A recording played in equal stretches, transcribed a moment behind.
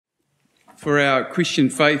for our Christian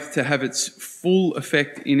faith to have its full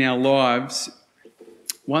effect in our lives,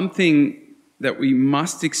 one thing that we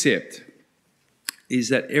must accept is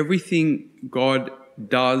that everything God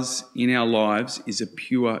does in our lives is a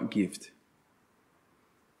pure gift.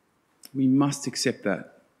 We must accept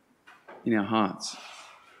that in our hearts.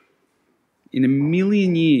 In a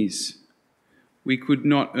million years, we could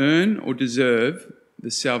not earn or deserve the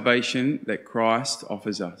salvation that Christ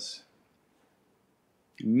offers us.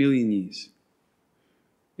 A million years.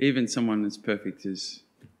 Even someone as perfect as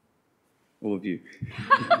all of you.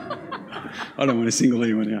 I don't want to single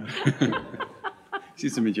anyone out.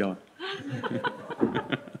 Sister Magellan.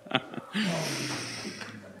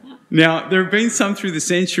 Now, there have been some through the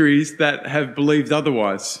centuries that have believed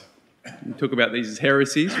otherwise. We talk about these as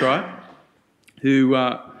heresies, right? Who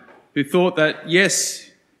thought that, yes,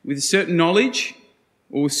 with a certain knowledge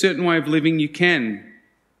or a certain way of living, you can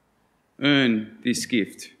earn this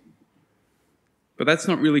gift. But that's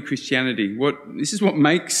not really Christianity. This is what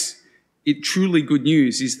makes it truly good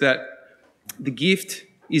news, is that the gift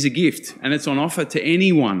is a gift and it's on offer to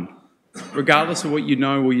anyone, regardless of what you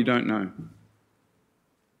know or you don't know.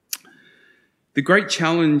 The great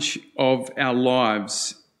challenge of our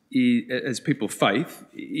lives as people of faith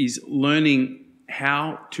is learning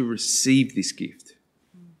how to receive this gift.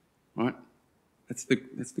 Right? That's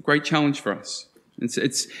the great challenge for us.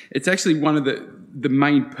 It's actually one of the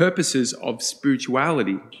main purposes of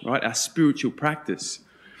spirituality, right? Our spiritual practice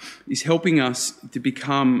is helping us to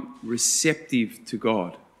become receptive to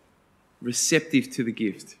God, receptive to the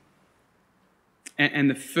gift. And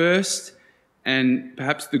the first and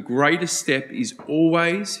perhaps the greatest step is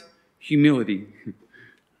always humility.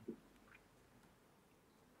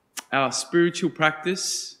 Our spiritual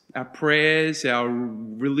practice, our prayers, our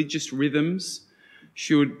religious rhythms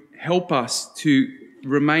should help us to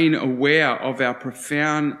remain aware of our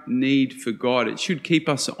profound need for God. It should keep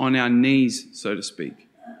us on our knees, so to speak.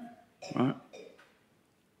 Right?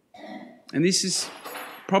 And this is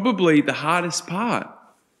probably the hardest part,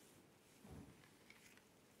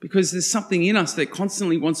 because there's something in us that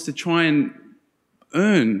constantly wants to try and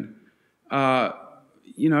earn,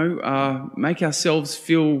 make ourselves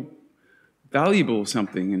feel valuable or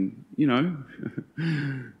something, and,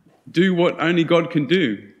 do what only God can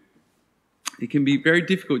do. It can be very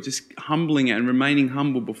difficult just humbling and remaining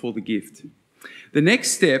humble before the gift. The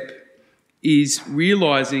next step is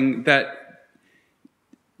realizing that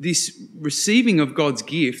this receiving of God's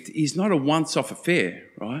gift is not a once-off affair,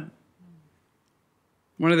 right?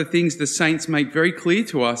 One of the things the saints make very clear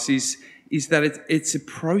to us is that it's a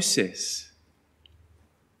process.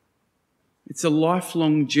 It's a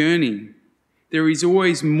lifelong journey. There is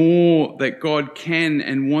always more that God can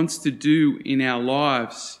and wants to do in our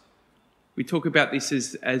lives. We talk about this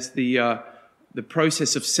as the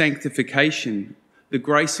process of sanctification, the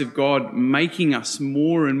grace of God making us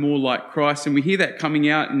more and more like Christ. And we hear that coming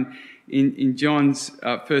out in John's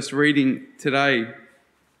first reading today.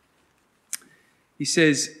 He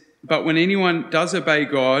says, but when anyone does obey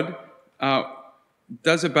God,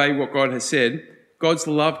 does obey what God has said, God's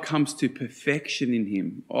love comes to perfection in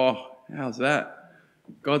him. Oh, how's that?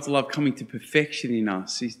 God's love coming to perfection in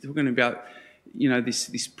us. He's talking about,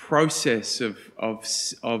 this process of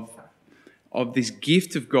this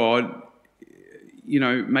gift of God,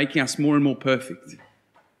 making us more and more perfect,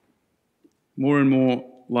 more and more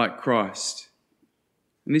like Christ.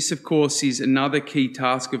 And this, of course, is another key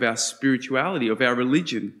task of our spirituality, of our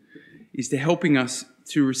religion, is to helping us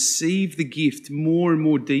to receive the gift more and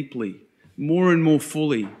more deeply, more and more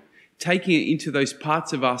fully, taking it into those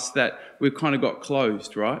parts of us that we've kind of got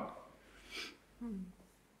closed, right?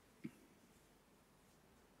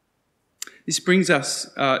 This brings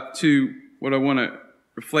us to what I want to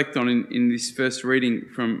reflect on in this first reading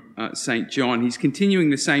from St. John. He's continuing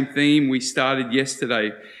the same theme we started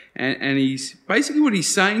yesterday. And he's basically what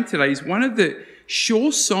he's saying today is one of the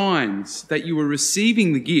sure signs that you are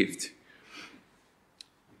receiving the gift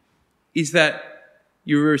is that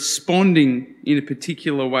you're responding in a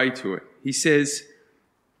particular way to it. He says,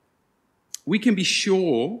 we can be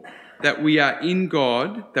sure that we are in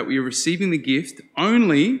God, that we are receiving the gift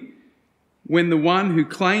only when the one who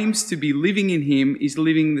claims to be living in him is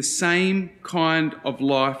living the same kind of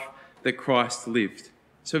life that Christ lived.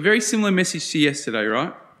 So a very similar message to yesterday,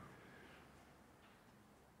 right?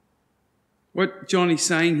 What John is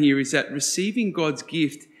saying here is that receiving God's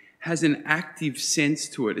gift has an active sense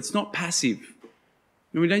to it. It's not passive.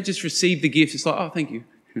 And we don't just receive the gift. It's like, oh, thank you.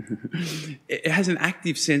 It has an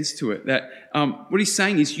active sense to it. That what he's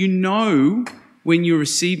saying is, when you're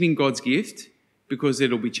receiving God's gift, because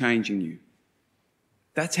it'll be changing you.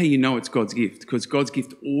 That's how you know it's God's gift, because God's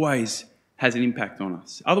gift always has an impact on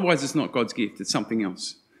us. Otherwise, it's not God's gift. It's something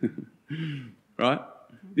else. Right?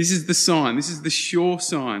 This is the sign. This is the sure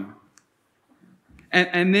sign.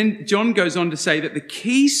 And then John goes on to say that the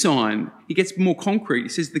key sign, he gets more concrete. He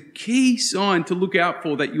says the key sign to look out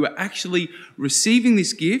for that you are actually receiving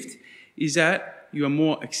this gift is that you are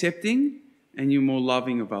more accepting and you're more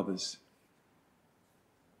loving of others.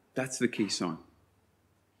 That's the key sign.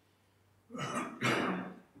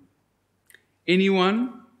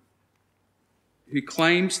 Anyone who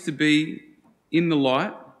claims to be in the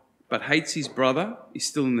light but hates his brother is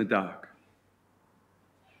still in the dark.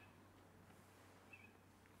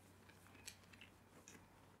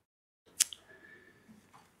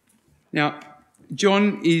 Now,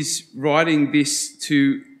 John is writing this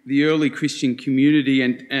to the early Christian community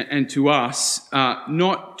and to us,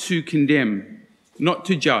 not to condemn, not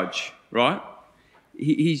to judge, right?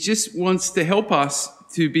 He just wants to help us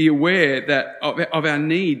to be aware that of our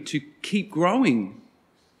need to keep growing,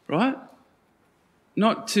 right?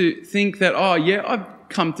 Not to think that, oh yeah, I've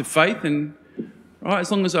come to faith and right,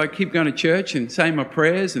 as long as I keep going to church and saying my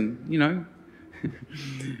prayers and, you know.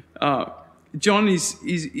 John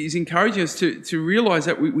is encouraging us to realise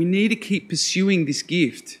that we need to keep pursuing this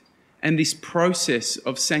gift and this process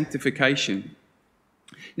of sanctification.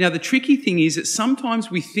 Now, the tricky thing is that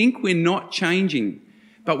sometimes we think we're not changing,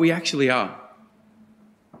 but we actually are,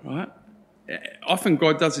 right? Often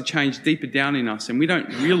God does a change deeper down in us and we don't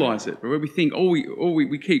realise it. Or we think,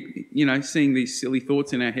 we keep, seeing these silly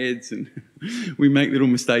thoughts in our heads and we make little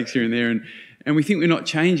mistakes here and there and we think we're not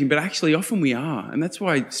changing, but actually often we are. And that's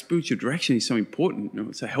why spiritual direction is so important.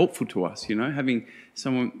 It's so helpful to us, having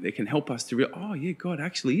someone that can help us to realize, God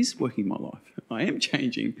actually is working in my life. I am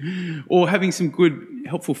changing. Or having some good,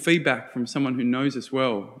 helpful feedback from someone who knows us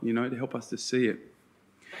well, to help us to see it.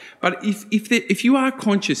 But if you are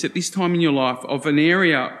conscious at this time in your life of an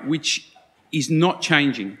area which is not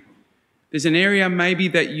changing, there's an area maybe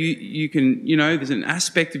that you can, there's an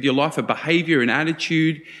aspect of your life, a behaviour, an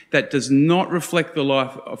attitude that does not reflect the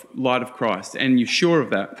light of Christ, and you're sure of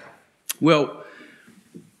that. Well,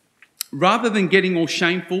 rather than getting all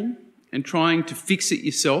shameful and trying to fix it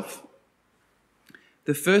yourself,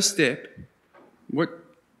 the first step, what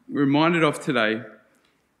we're reminded of today,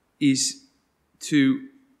 is to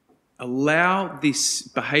allow this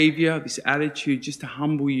behaviour, this attitude, just to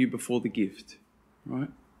humble you before the gift, right?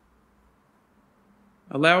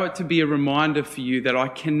 Allow it to be a reminder for you that I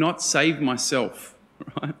cannot save myself,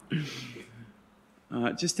 right?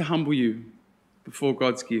 Just to humble you before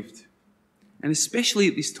God's gift. And especially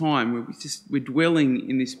at this time where we're dwelling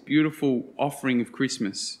in this beautiful offering of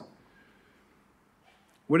Christmas.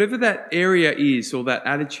 Whatever that area is, or that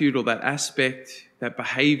attitude, or that aspect, that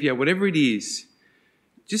behaviour, whatever it is,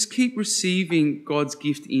 just keep receiving God's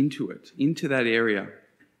gift into it, into that area,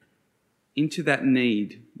 into that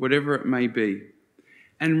need, whatever it may be.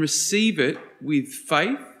 And receive it with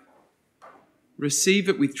faith, receive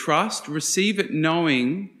it with trust, receive it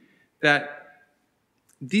knowing that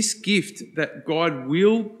this gift that God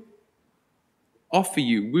will offer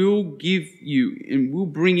you, will give you, and will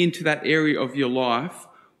bring into that area of your life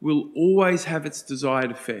will always have its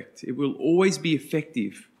desired effect. It will always be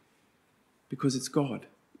effective because it's God.